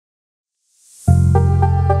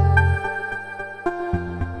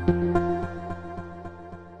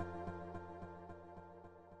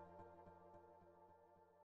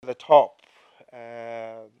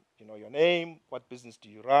business do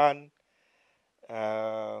you run?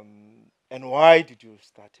 And why did you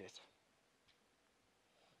start it?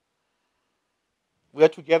 We are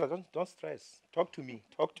together. Don't stress. Talk to me.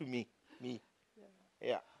 Talk to me. Me.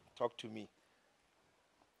 Yeah. Talk to me.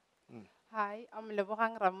 Hi, I'm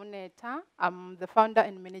Lebogang Ramonetha. I'm the founder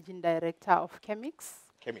and managing director of Chemix.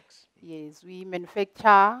 Chemics. Yes, we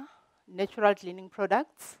manufacture natural cleaning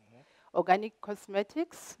products, organic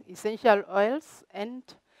cosmetics, essential oils, and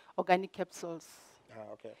organic capsules.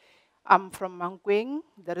 Okay. I'm from Mankweng.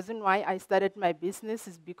 The reason why I started my business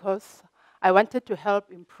is because I wanted to help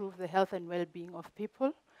improve the health and well-being of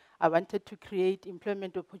people. I wanted to create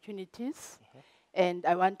employment opportunities, and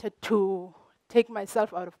I wanted to take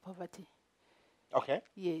myself out of poverty. Okay.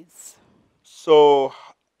 Yes. So,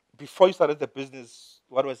 before you started the business,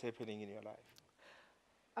 what was happening in your life?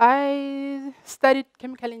 I studied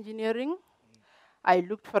chemical engineering. I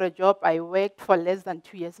looked for a job. I worked for less than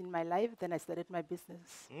 2 years in my life. Then I started my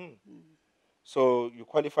business. So, you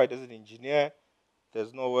qualified as an engineer.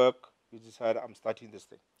 There's no work. You decide, I'm starting this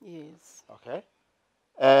thing. Yes. Okay.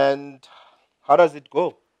 And how does it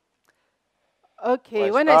go? Okay,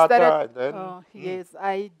 Why when I started, starter and then yes,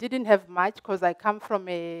 I didn't have much because I come from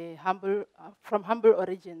from humble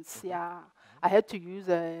origins. Yeah, I had to use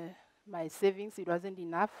my savings. It wasn't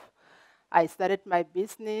enough. I started my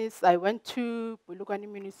business. I went to Bulukani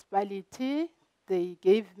municipality. They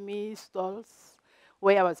gave me stalls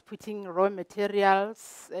where I was putting raw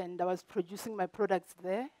materials and I was producing my products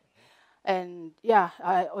there. And yeah,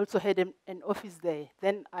 I also had an office there.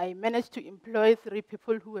 Then I managed to employ 3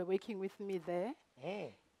 people who were working with me there.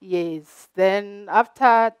 Yes. Then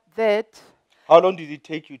after that, how long did it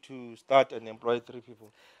take you to start and employ 3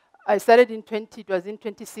 people? I started it was in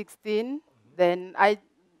 2016. Then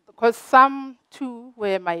because some two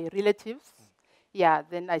were my relatives. Yeah,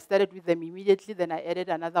 then I started with them immediately. Then I added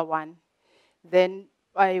another one. Then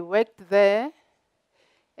I worked there.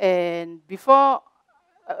 And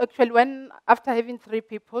after having 3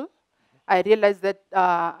 people, I realized that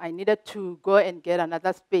I needed to go and get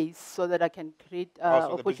another space so that I can create So the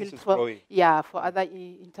business opportunities is for growing. for other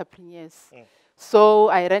entrepreneurs. So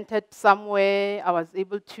I rented somewhere. I was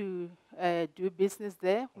able to do business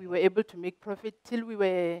there. We were able to make profit till we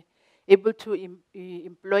were able to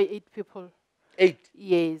employ 8 people. 8.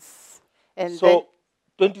 Yes, and then So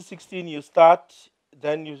 2016 you start,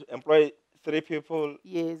 then you employ 3 people,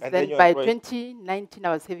 yes, and then then you by employ 2019 I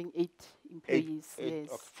was having 8 employees. eight Yes,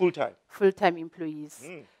 okay, full time. full-time employees.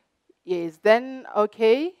 Mm. Yes, then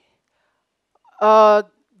okay. Uh,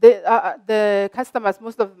 the customers,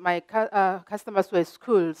 most of my customers were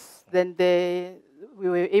schools. Then we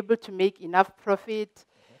were able to make enough profit.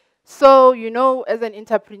 So as an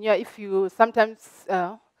entrepreneur, if you sometimes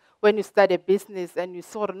when you start a business and you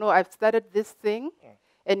sort of know I've started this thing,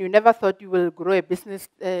 and you never thought you will grow a business,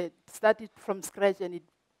 start it from scratch, and it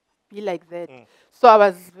be like that. So I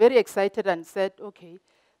was very excited and said, okay,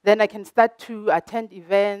 then I can start to attend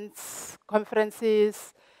events,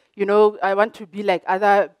 conferences. I want to be like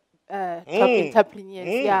other top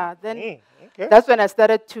entrepreneurs. Yeah, then Okay. that's when I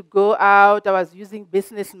started to go out. I was using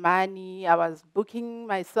business money. I was booking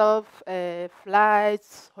myself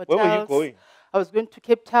flights, Where were you hotels. going? I was going to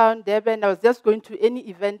Cape Town, Durban. I was just going to any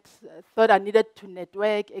event. Thought I needed to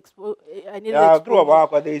network. I needed Yeah, through exposure.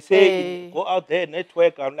 Awakwa, they say go out there,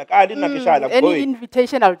 network. I'm like, I didn't I'm Any going.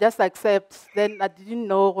 invitation, I'll just accept. Then I didn't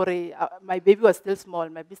know, my baby was still small.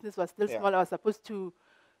 My business was still Yeah. small. I was supposed to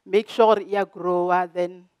make sure it grow.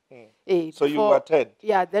 Then, So you attend?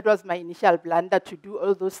 Yeah, that was my initial blunder to do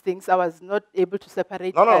all those things. I was not able to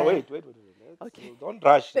separate. No, wait. Okay. Don't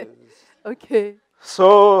rush. Okay.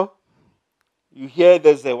 So you hear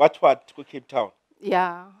there's a what to Cape Town.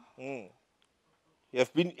 Yeah.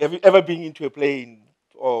 Have you ever been into a plane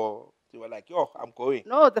or you were like, yo, I'm going?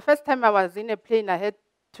 No, the first time I was in a plane, I had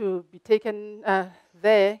to be taken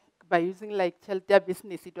there by using like shelter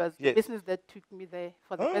business. It was the Yes. business that took me there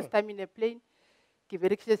for the first time in a plane.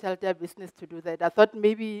 Shelter business to do that. I thought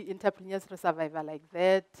maybe entrepreneurs will survive like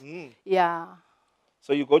that. Yeah.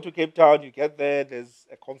 So you go to Cape Town, you get there, there's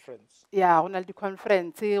a conference. Yeah, only the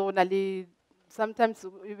conference. Sometimes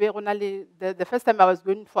the first time I was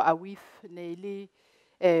going for a week, nearly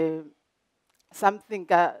something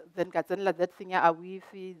then got that thing a week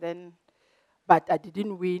then, but I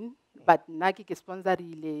didn't win. But Naki sponsored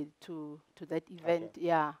to that event. Okay.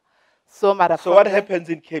 Yeah. So what happens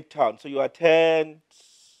in Cape Town? So you attend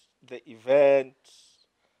the event.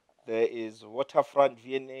 There is waterfront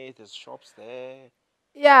V&A. There's shops there.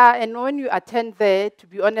 Yeah, and when you attend there, to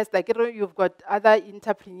be honest, like you've got other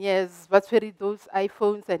entrepreneurs, what's very those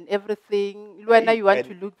iPhones and everything. When Hey, you want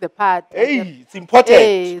to and look the part, hey, it's important.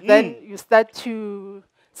 hey, then you start to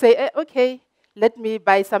say, okay, let me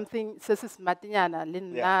buy something. This is matinyana,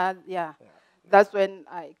 Yeah, yeah. yeah, That's when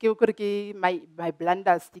I give my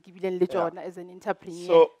blunders yeah. as an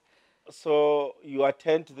entrepreneur. So you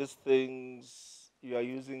attend to these things. You are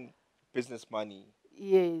using business money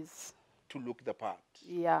Yes, to look the part,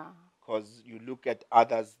 yeah, because you look at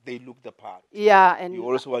others, they look the part. yeah, You and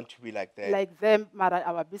also want to be like them. like them, mara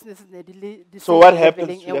our business is the So same what level happens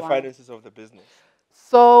in to the A1. finances of the business?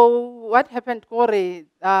 So what happened, Corey?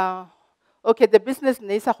 Okay, the business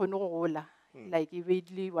nesa gola, Hmm, like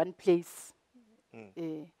immediately one place. hmm.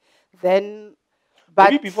 eh, Then,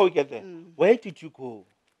 Maybe but before we get there, mm, where did you go?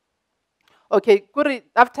 okay, Corey.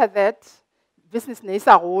 After that, business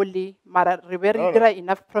nesa gole, mara re be re No, no. dira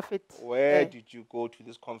enough profit. Where eh. did you go to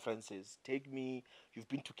these conferences? Take me. You've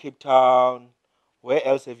been to Cape Town. Where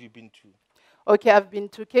else have you been to? Okay, I've been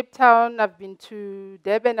to Cape Town. I've been to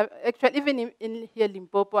Durban. Actually, even in here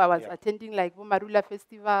Limpopo, I was Yeah, attending like Marula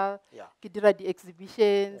Festival, yeah, Kidira the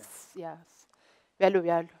exhibitions. yeah. Yes, Yalo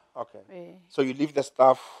yalo. Okay. Eh. So you leave the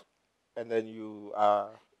stuff, and then you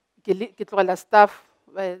Ke tlogela staff,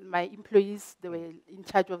 well, my employees, they mm, were in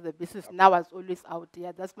charge of the business. okay. Now I was always out.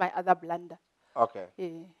 Yeah, that's my other blunder. Okay.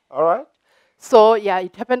 Eh. All right. So yeah,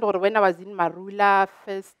 it happened when I was in Marula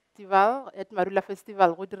Festival. At Marula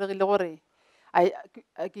Festival, go diregile gore I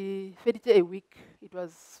feditse a week. It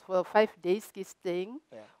was for 5 days staying.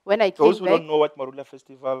 Yeah. When I Those came who back, don't know what Marula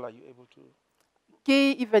Festival, are you able to?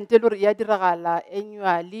 ke event e le gore ya diragala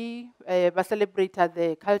annually. Ba celebrate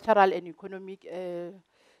the cultural and economic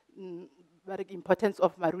mm, importance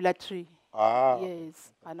of Marula tree. Ah, okay.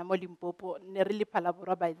 Yes, ana mo Limpopo. Ne re le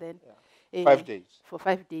Phalaborwa by then. Yeah. Eh, 5 days. for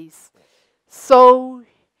 5 days. Yes. So,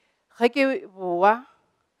 ge ke boa,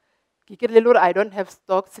 ke kry-ile le gore I don't have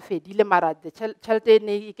stocks fedile mara the tšhelete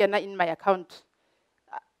ne e kena in my account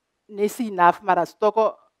ne se enough mara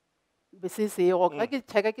stocko be se sego. Ge ke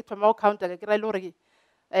checka ke thoma go counta ka kry-a le gore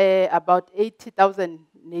about 80,000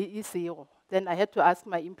 ne e sego. Then I had to ask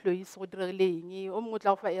my employees go diregile eng. O mongwe o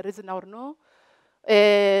tla go fa a reason gore no.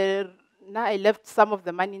 Now I left some of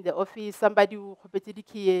the money in the office. Somebody who kgopetse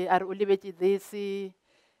di-key a re o lebetse this.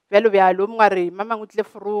 Bjalo bjalo, o mongwe a re mama o tle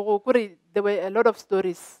forogo. Kore there were a lot of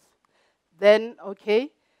stories. Then,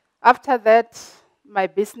 okay, after that, my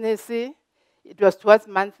business, it was towards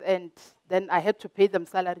month end. Then I had to pay them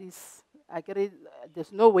salaries.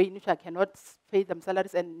 There's no way in which I cannot pay them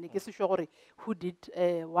salaries and who did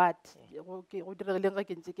what. Okay, go diregileng ge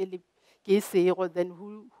ke ntse ke sego, then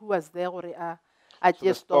who was there gore a So the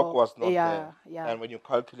tšee stock stock. was not Yeah, there. yeah. And when you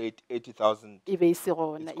calculate 80,000, E be e se it's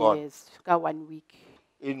gona, gone yes, ka 1 week.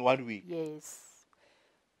 in 1 week. Yes,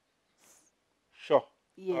 Sure.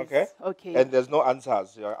 Okay. yes, okay. And there's no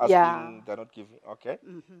answers. You're Yeah. asking, they're not giving. Okay.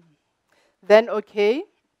 Then, okay,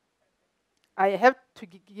 I have to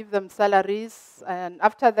give them salaries, and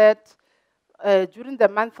after that, during the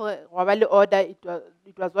month, Wabali order, it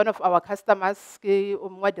was one of our customers,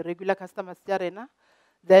 the regular customers, tša rena.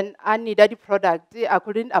 Then I needed the product, I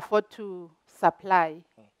couldn't afford to supply.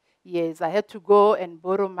 Yes, I had to go and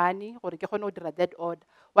borrow money gore ke kgone go dira that order.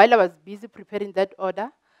 While I was busy preparing that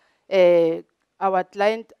order, our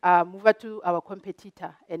client moved to our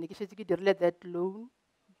competitor, and ke šetše ke dirile that loan.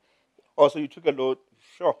 Also, you took a load.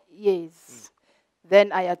 Sure. Yes.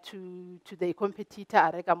 Then I had to the competitor,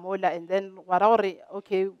 a reka mola, and then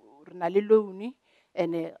okay, re na le loan,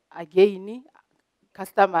 and again,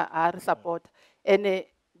 customer a re support, and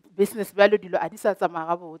business value dilo a di sa tsamaya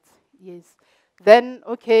gabotse. Yes. Then,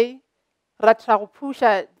 okay, ra try go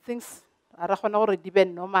pusha things, a ra kgona gore di be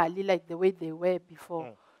normally like the way they were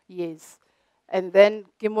before. Yes. And then,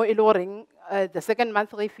 ke mo e le goreng, the second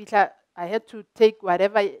month ge e fihla, I had to take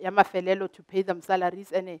whatever ya mafelelo to pay them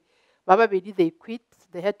salaries, and ba babedi they quit,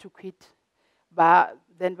 they had to quit. But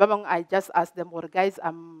then I just asked them, or guys,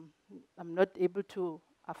 I'm not able to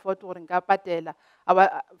afford gore nka patela.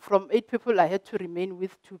 From 8 people, I had to remain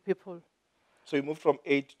with 2 people. So you moved from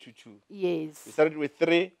 8 to 2. Yes. You started with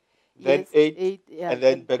 3, then Yes, 8, yeah, and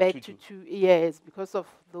then back to 2. 2. Yes, because of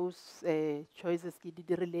those choices ke di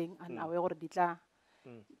dirileng, and awe gore di tla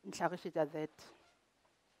ntlhagišetša that.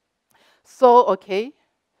 So, okay.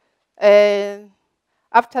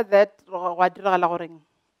 After that, gwa diragala goreng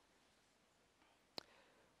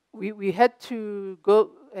we had to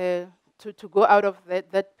go to go out of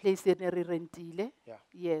that place in rentile. Yeah.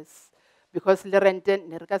 Yes, because the rent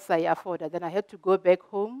ne re ka sa e afforda. Then I had to go back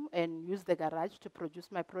home and use the garage to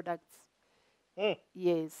produce my products.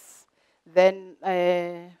 Yes. Then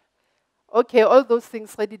Okay, all those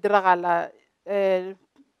things re di diragala.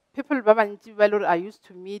 People ba bantši ba le gore I used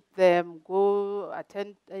to meet them, go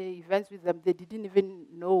attend events with them. They didn't even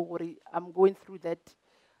know what I'm going through that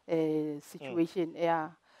situation. Yeah.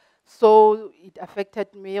 So it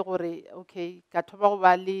affected me gore okay, ka thoma go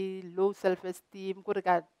ba le low self-esteem, gore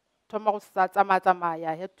ka thoma go sa tsamaya.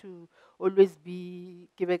 I had to always be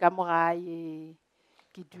ke be ka mo gae,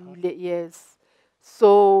 ke dule, yes.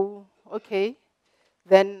 So okay,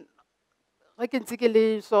 then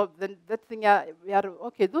so then that thing, we are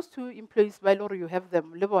okay. Those two employees, by law, you have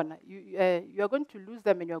them. Live on. You are going to lose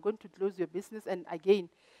them, and you are going to close your business. And again,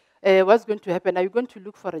 what's going to happen? Are you going to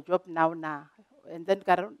look for a job now? And then,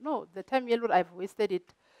 no, the time yellow, I've wasted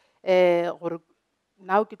it. Or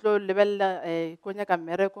now, kitlo level konya ka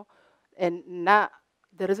mmereko. And now,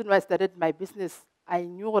 the reason why I started my business, I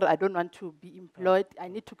knew I don't want to be employed. I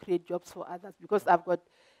need to create jobs for others because I've got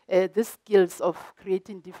these skills of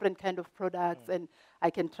creating different kind of products, and I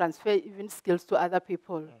can transfer even skills to other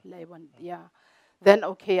people. Yeah. Then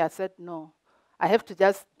okay, I said no. I have to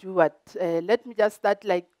just do what. Let me just start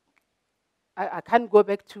like. I can't go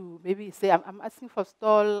back to maybe say I'm asking for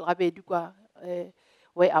stall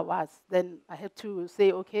where I was. Then I had to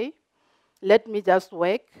say okay, let me just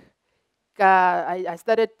work. I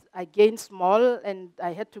started again small, and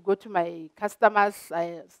I had to go to my customers.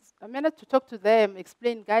 I managed to talk to them,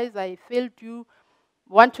 explain, guys, I failed you.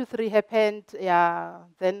 1, 2, 3 happened. Yeah,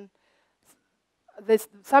 then there's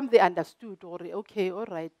some they understood, or okay, all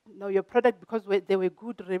right. Now your product, because they were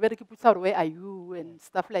good, where are you, and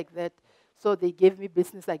stuff like that. So they gave me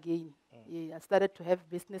business again. Yeah, I started to have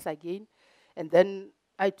business again, and then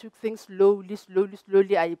I took things slowly.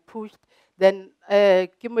 I pushed. Then,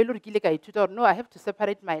 no, I have to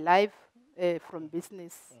separate my life from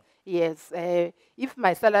business. Yes, if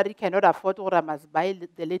my salary cannot afford or I must buy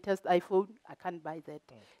the latest iPhone, I can't buy that.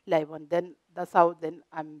 Then that's how then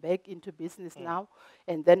I'm back into business now,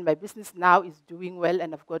 and then my business now is doing well,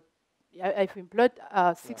 and I've employed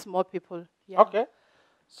 6 more people. Yeah. Okay.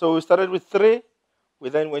 So we started with 3, we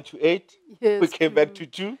then went to 8, we Yes. came back to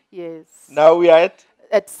 2. Yes. Now we are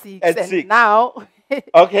At 6. at And 6. now,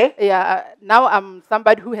 Okay. yeah, now I'm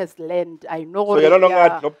somebody who has learned. I know. So you're no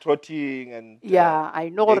longer globe-trotting and Yeah, I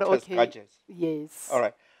know. latest Okay. gadgets. Yes. All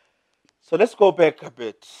right. So let's go back a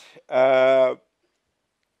bit.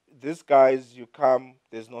 These guys, you come,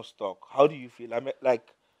 there's no stock. How do you feel? I mean, like,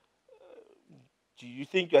 do you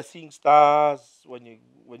think you're seeing stars when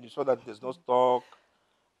you saw that there's no stock?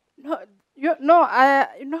 No,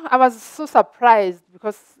 I was so surprised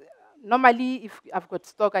because normally if I've got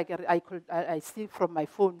stock, I see from my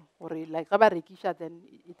phone or like Rekisha, then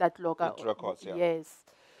that log. It records, yeah. Yes.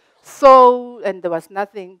 So and there was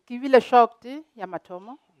nothing. Kivile shocked,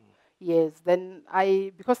 Yamatomo. Yes. Then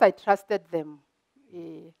because I trusted them,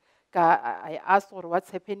 I asked for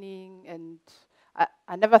what's happening, and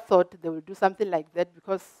I never thought they would do something like that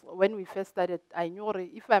because when we first started, I knew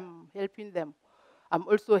if I'm helping them, I'm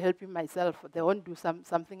also helping myself. They won't do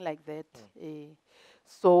something like that.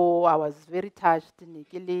 So I was very touched,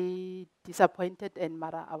 really disappointed, and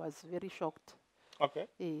Mara, I was very shocked. Okay.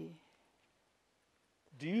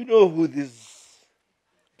 Do you know who these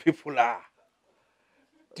people are?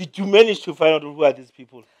 Did you manage to find out who are these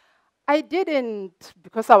people? I didn't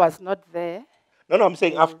because I was not there. No, I'm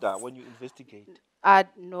saying Yes. after, when you investigate.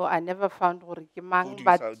 No, I never found Horikimang, do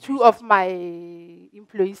but you 2 of my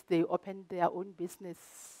employees, they opened their own business.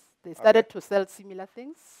 They started to sell similar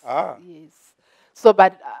things. Yes. So,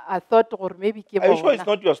 but I thought, or maybe Are you sure it's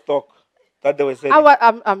not your stock that they were selling?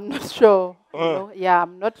 I'm not sure. Yeah,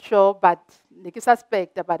 I'm not sure, but I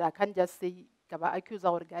suspect, but I can't just say, accuse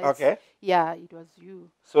our guys. Okay. Yeah, it was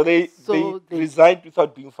you. So they resigned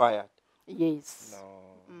without being fired? Yes.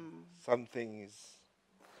 No. Something is...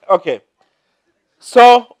 Okay.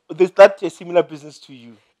 So they started a similar business to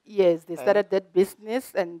you? Yes, they started that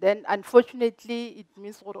business, and then unfortunately, it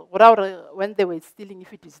means when they were stealing,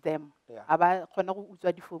 if it is them.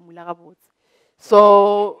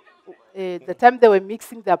 So the time they were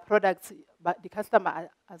mixing their products, but the customer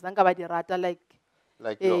azanga ba di rata like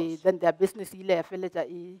yours. then their business ile ya feleja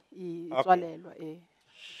tswalelwa.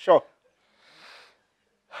 Sure.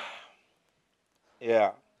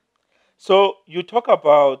 Yeah. So you talk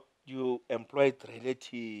about you employed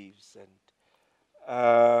relatives and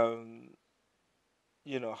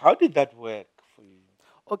how did that work for you?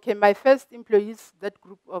 Okay, my first employees, that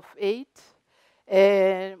group of 8,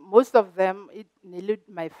 most of them,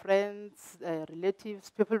 my friends,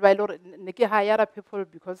 relatives, people by law, hire people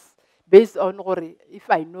because based on if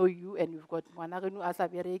I know you and you've got Wanagenu as a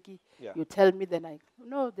bereki, Yeah. you tell me, then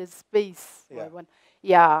no, there's space.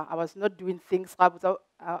 Yeah. I was not doing things. I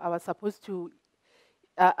was supposed to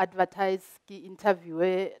advertise the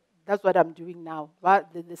interview. That's what I'm doing now.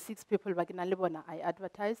 But the 6 people back in Lebogang, I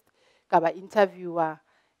advertised, kaba interviewer,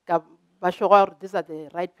 these are the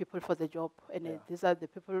right people for the job, and Yeah. these are the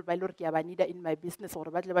people I need in my business, or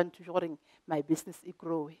my business is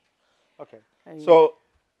growing. Okay. So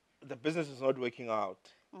the business is not working out.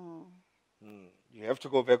 Mm, You have to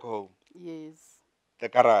go back home, yes. the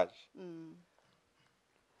garage. Mm.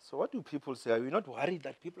 So what do people say? Are you not worried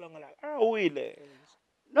that people are like, oh, will?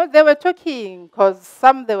 No, they were talking because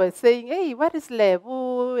some they were saying, "Hey, what is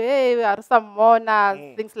Lebo? Hey, are some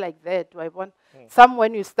mona things like that." Some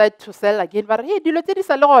when you start to sell again, but hey, do you this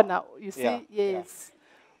alone? You see, yes,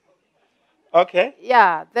 Okay.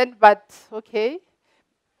 yeah. Then, but okay,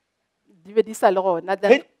 do this alone.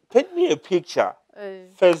 Then, Paint me a picture. uh,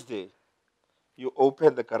 First day, you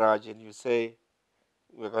open the garage and you say,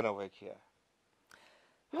 we're going to work here.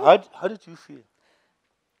 no, How did you feel?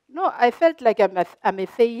 no, I felt like I'm a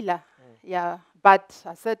failure. Yeah, but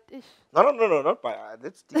I said, Ish. No, not by.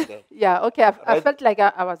 Let's stick there. Yeah, okay. I Right? felt like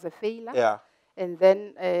I was a failure. Yeah. And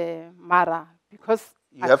then Mara, because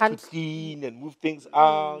You I have to can't clean and move things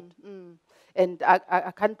out. and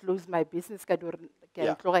I can't lose my business.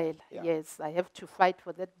 Yeah. Yes, I have to fight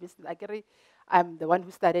for that business. I'm the one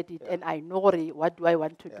who started it, and I know what do I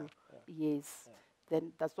want to do. Yes,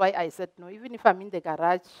 then that's why I said no. Even if I'm in the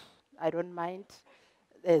garage, I don't mind.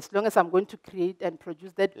 As long as I'm going to create and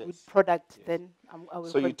produce that good product, then I will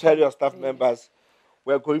So you continue. tell your staff members,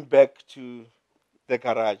 we're going back to the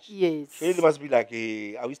garage. Yes. Surely they must be like,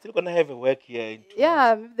 hey, are we still going to have a work here in 2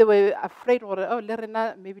 Yeah, months? they were afraid,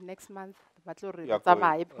 maybe next month, but You are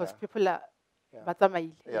going, because people are, Yeah.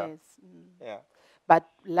 yes. Yeah. But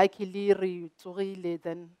luckily,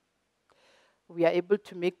 then we are able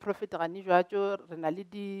to make profit. Shop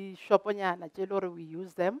we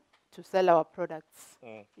use them to sell our products.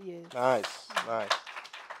 Yes. Nice.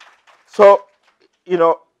 So, you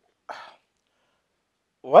know,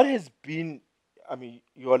 what has been,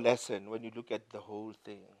 your lesson when you look at the whole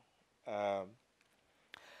thing?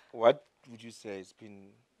 What would you say has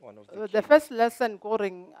been one of the The key first lesson,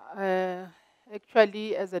 Goring,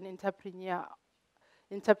 actually, as an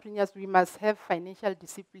entrepreneurs, we must have financial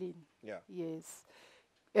discipline. Yeah. Yes.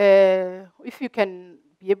 If you can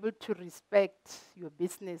be able to respect your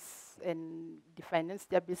business and the finance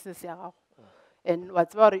their business, and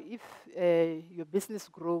whatever, if your business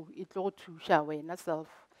grow, it will to share in yourself.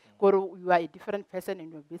 You are a different person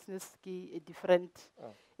in your business, a different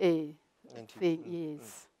thing.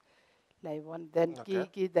 Yes. Like one, then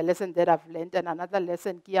the lesson that I've learned, and another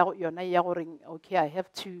lesson, okay, I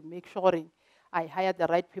have to make sure I hire the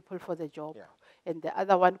right people for the job. Yeah. And the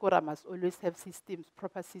other one, I must always have systems,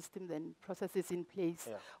 proper systems and processes in place.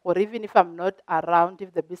 Yeah. Or even if I'm not around,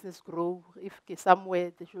 if the business grow, if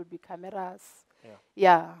somewhere there should be cameras.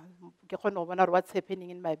 Yeah. What's happening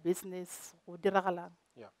in my business.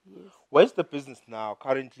 Yeah. Yes. Where's the business now?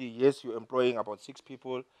 Currently, yes, you're employing about 6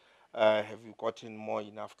 people. Have you gotten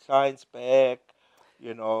enough clients back?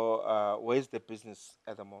 Where's the business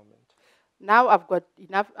at the moment? Now I've got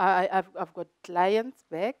enough. I've got clients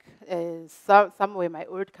back. Some were my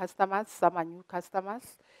old customers, some are new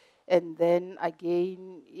customers, and then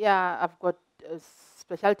again, I've got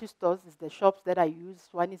specialty stores. It's the shops that I use.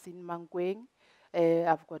 One is in Mankweng.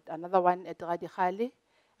 I've got another one at Radihale.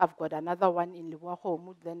 I've got another one in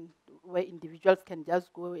Lebogang, then where individuals can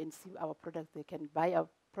just go and see our products. They can buy our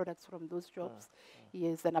products from those shops.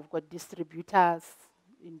 Yes, and I've got distributors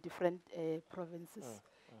in different provinces.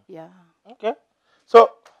 Yeah. Okay. So,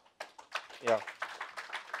 yeah.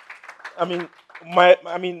 I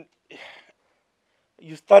mean,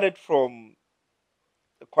 you started from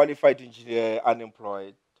a qualified engineer,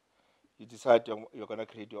 unemployed. You decide you're going to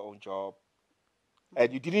create your own job.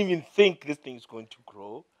 And you didn't even think this thing is going to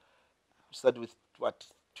grow. You started with what?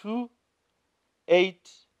 2, 8,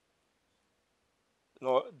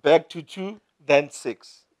 no, back to 2, then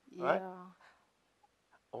 6. Right? Yeah.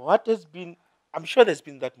 What has been, I'm sure there's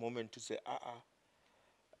been that moment to say,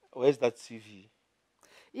 where's that CV?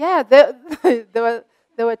 Yeah, there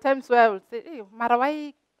were times where I would say, hey, Mara,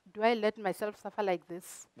 why do I let myself suffer like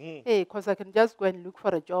this? Hey, because I can just go and look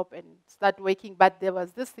for a job and start working. But there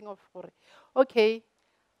was this thing of, okay,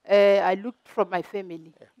 I looked from my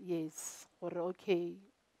family. Yes, okay,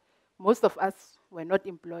 most of us were not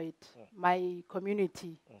employed. My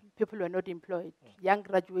community, people were not employed. Young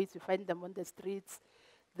graduates, you find them on the streets.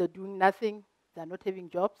 They're doing nothing. They're not having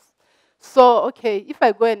jobs. So, okay, if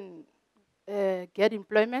I go and get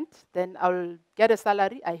employment, then I'll get a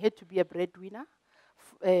salary. I had to be a breadwinner,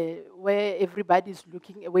 where everybody is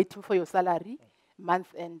waiting for your salary,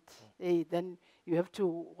 month end. Then you have to,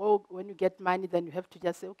 when you get money, then you have to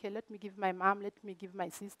just say, okay, let me give my mom, let me give my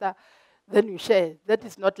sister. Then you share. That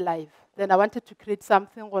is not life. Then I wanted to create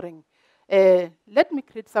something, let me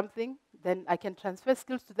create something, then I can transfer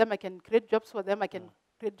skills to them, I can create jobs for them, I can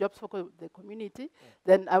create jobs for the community.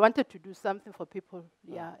 Then I wanted to do something for people,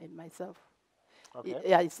 and myself. Okay.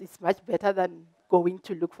 Yeah, it's much better than going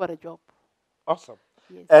to look for a job. Awesome.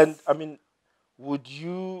 Yes. And I mean, would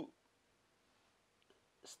you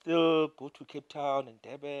still go to Cape Town and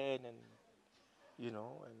Durban and and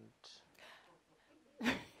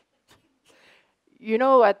You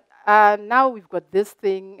know what? Now we've got this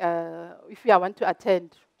thing. If I want to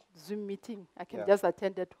attend Zoom meeting, I can Yeah. just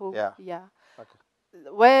attend at home. Yeah. Yeah. Okay.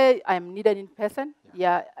 Where I'm needed in person,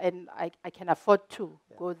 Yeah. and I can afford to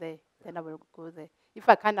go there, then I will go there. If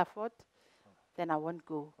I can't afford, then I won't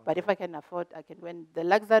go. But if I can afford, I can. When the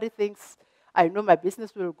luxury things, I know my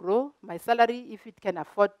business will grow. My salary, if it can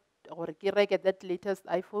afford or get that latest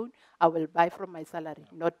iPhone, I will buy from my salary,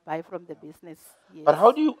 not buy from the business. Yes. But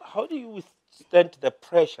how do you withstand the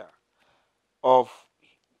pressure of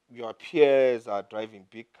your peers are driving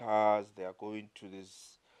big cars, they are going to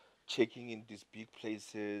this, checking in these big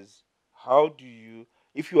places? How do you,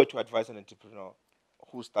 if you were to advise an entrepreneur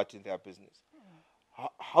who's starting their business,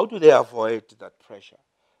 how do they avoid that pressure?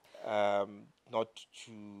 Not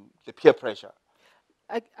to the peer pressure.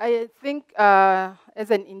 I think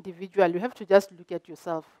as an individual, you have to just look at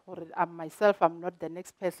yourself. Or myself, I'm not the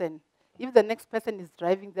next person. If the next person is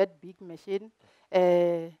driving that big machine,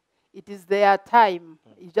 it is their time.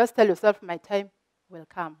 You just tell yourself, my time will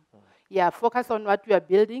come. Yeah, focus on what you are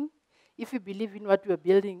building. If you believe in what you are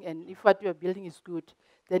building, and if what you are building is good,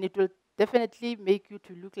 then it will definitely make you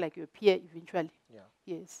to look like your peer eventually. Yeah.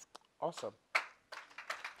 Yes. Awesome.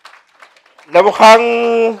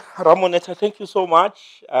 Lebogang, Ramonetha, thank you so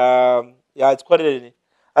much. Yeah, it's quite a.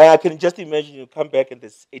 I can just imagine you come back and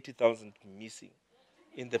there's 80,000 missing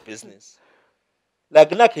in the business.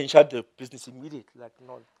 Like, now I can shut the business immediately. Like,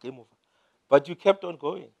 no, game over. But you kept on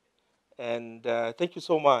going. And thank you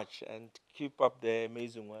so much. And keep up the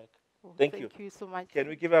amazing work. Oh, Thank you. thank you so much. Can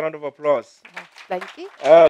we give a round of applause? Thank you.